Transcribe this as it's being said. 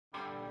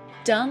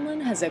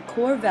Donlen has a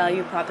core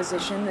value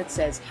proposition that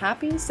says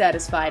happy,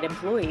 satisfied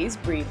employees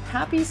breed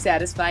happy,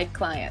 satisfied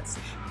clients,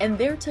 and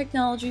their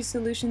technology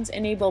solutions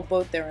enable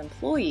both their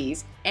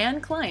employees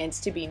and clients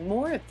to be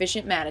more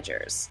efficient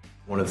managers.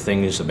 One of the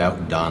things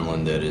about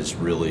Donlen that has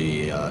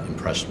really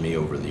impressed me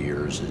over the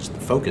years is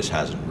the focus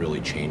hasn't really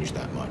changed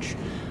that much.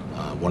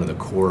 One of the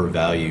core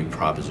value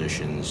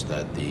propositions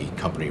that the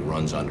company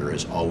runs under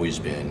has always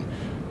been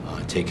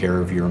take care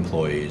of your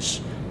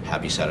employees,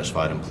 happy,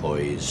 satisfied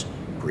employees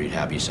breed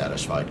happy,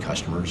 satisfied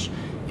customers.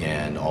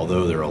 And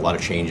although there are a lot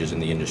of changes in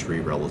the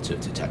industry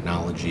relative to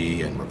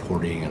technology and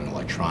reporting and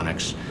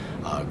electronics,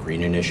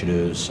 green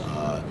initiatives,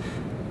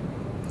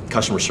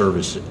 customer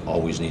service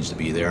always needs to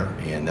be there,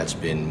 and that's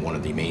been one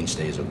of the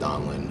mainstays of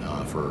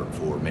Donlen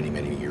for many,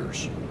 many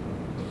years.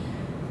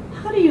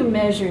 How do you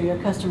measure your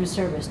customer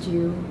service?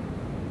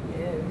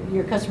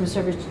 Your customer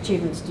service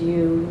achievements? Do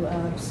you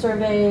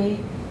survey?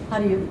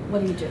 What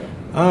do you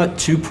do?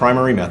 Two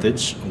primary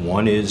methods.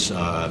 One is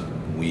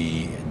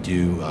we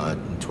do,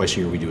 twice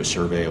a year we do a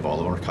survey of all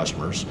of our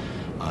customers.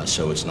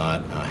 So it's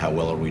not how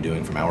well are we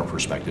doing from our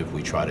perspective.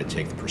 We try to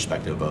take the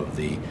perspective of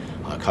the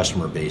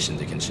customer base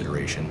into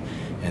consideration.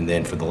 And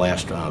then for the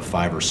last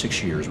 5 or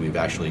 6 years, we've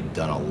actually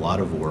done a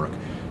lot of work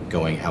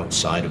going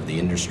outside of the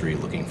industry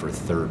looking for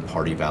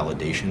third-party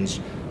validations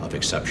of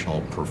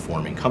exceptional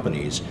performing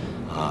companies.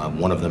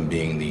 One of them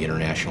being the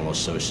International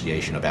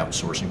Association of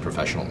Outsourcing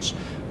Professionals,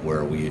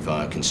 where we've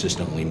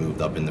consistently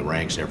moved up in the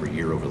ranks every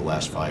year over the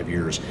last 5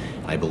 years.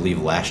 I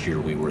believe last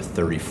year we were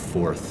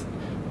 34th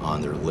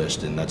on their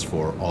list, and that's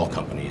for all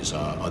companies.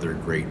 Other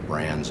great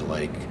brands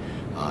like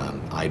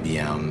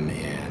IBM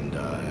and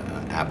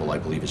Apple, I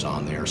believe, is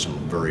on there. Some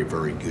very,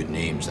 very good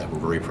names that we're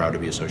very proud to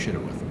be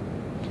associated with.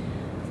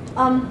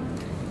 How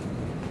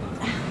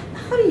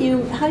do you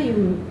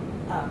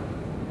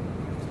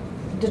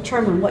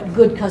determine what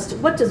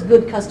does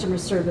good customer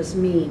service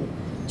mean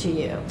to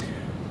you?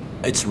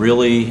 It's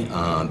really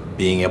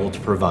being able to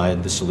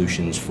provide the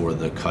solutions for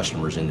the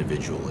customers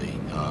individually.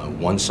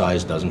 One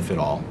size doesn't fit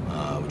all.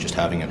 Just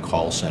having a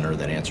call center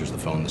that answers the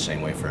phone the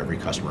same way for every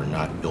customer,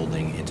 not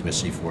building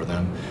intimacy for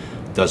them,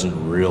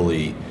 doesn't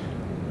really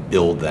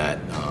build that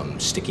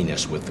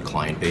stickiness with the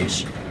client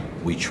base.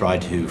 We try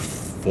to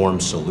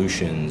form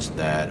solutions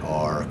that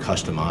are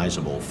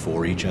customizable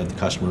for each of the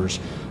customers.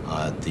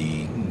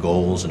 The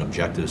goals and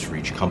objectives for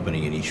each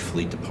company and each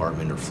fleet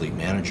department or fleet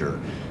manager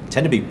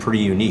tend to be pretty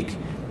unique.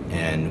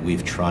 And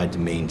we've tried to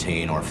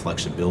maintain our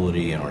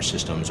flexibility in our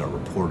systems, our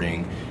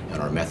reporting, and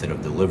our method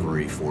of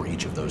delivery for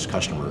each of those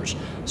customers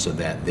so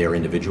that their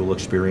individual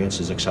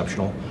experience is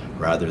exceptional,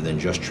 rather than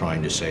just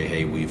trying to say,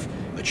 hey, we've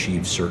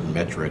achieved certain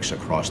metrics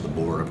across the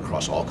board,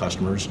 across all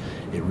customers.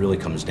 It really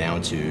comes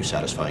down to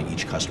satisfying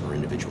each customer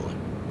individually.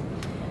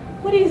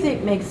 What do you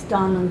think makes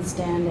Donlen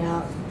stand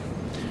out?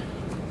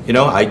 You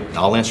know,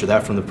 I'll answer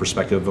that from the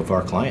perspective of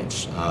our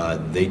clients.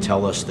 They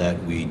tell us that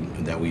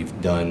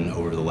we've done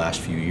over the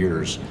last few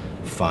years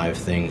 5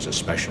 things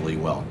especially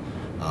well.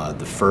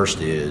 The first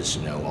is,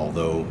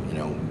 although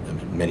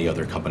many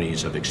other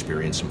companies have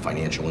experienced some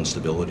financial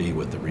instability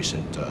with the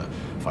recent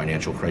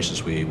financial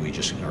crisis we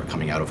just are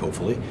coming out of,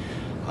 hopefully,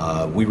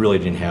 we really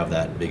didn't have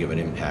that big of an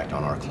impact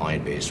on our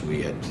client base.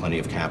 We had plenty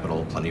of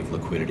capital, plenty of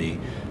liquidity.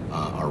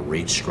 Our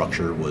rate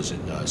structure was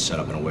set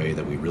up in a way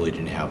that we really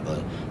didn't have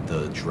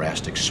the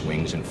drastic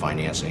swings in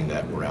financing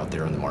that were out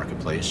there in the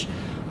marketplace.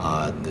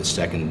 The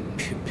second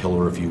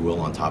pillar, if you will,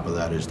 on top of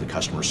that is the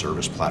customer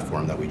service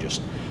platform that we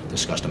just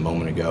discussed a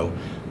moment ago.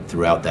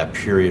 Throughout that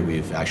period,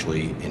 we've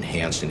actually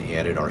enhanced and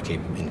added our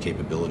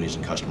capabilities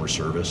in customer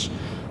service.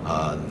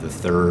 The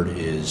third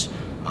is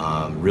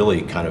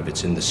really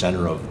it's in the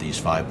center of these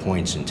 5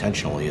 points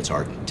intentionally. It's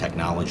our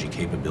technology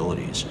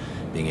capabilities,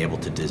 being able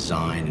to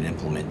design and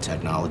implement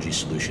technology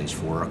solutions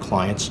for our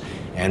clients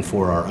and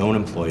for our own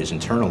employees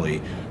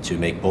internally to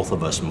make both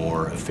of us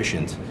more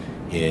efficient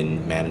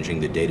in managing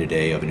the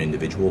day-to-day of an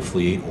individual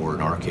fleet, or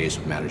in our case,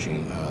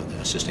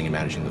 assisting in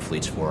managing the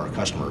fleets for our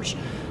customers.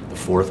 The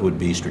fourth would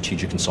be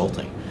strategic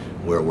consulting,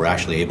 where we're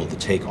actually able to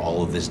take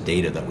all of this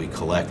data that we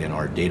collect in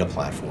our data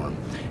platform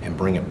and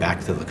bring it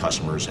back to the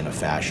customers in a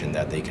fashion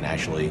that they can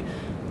actually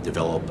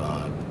develop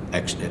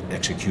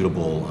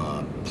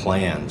executable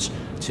plans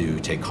to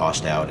take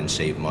cost out and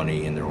save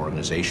money in their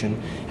organization.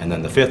 And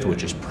then the fifth,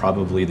 which is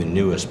probably the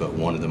newest but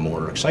one of the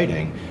more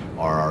exciting,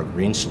 are our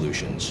green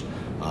solutions,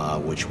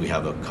 which we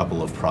have a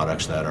couple of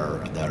products that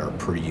are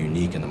pretty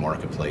unique in the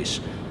marketplace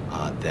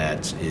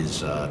that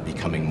is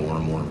becoming more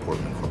and more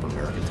important in corporate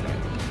America today.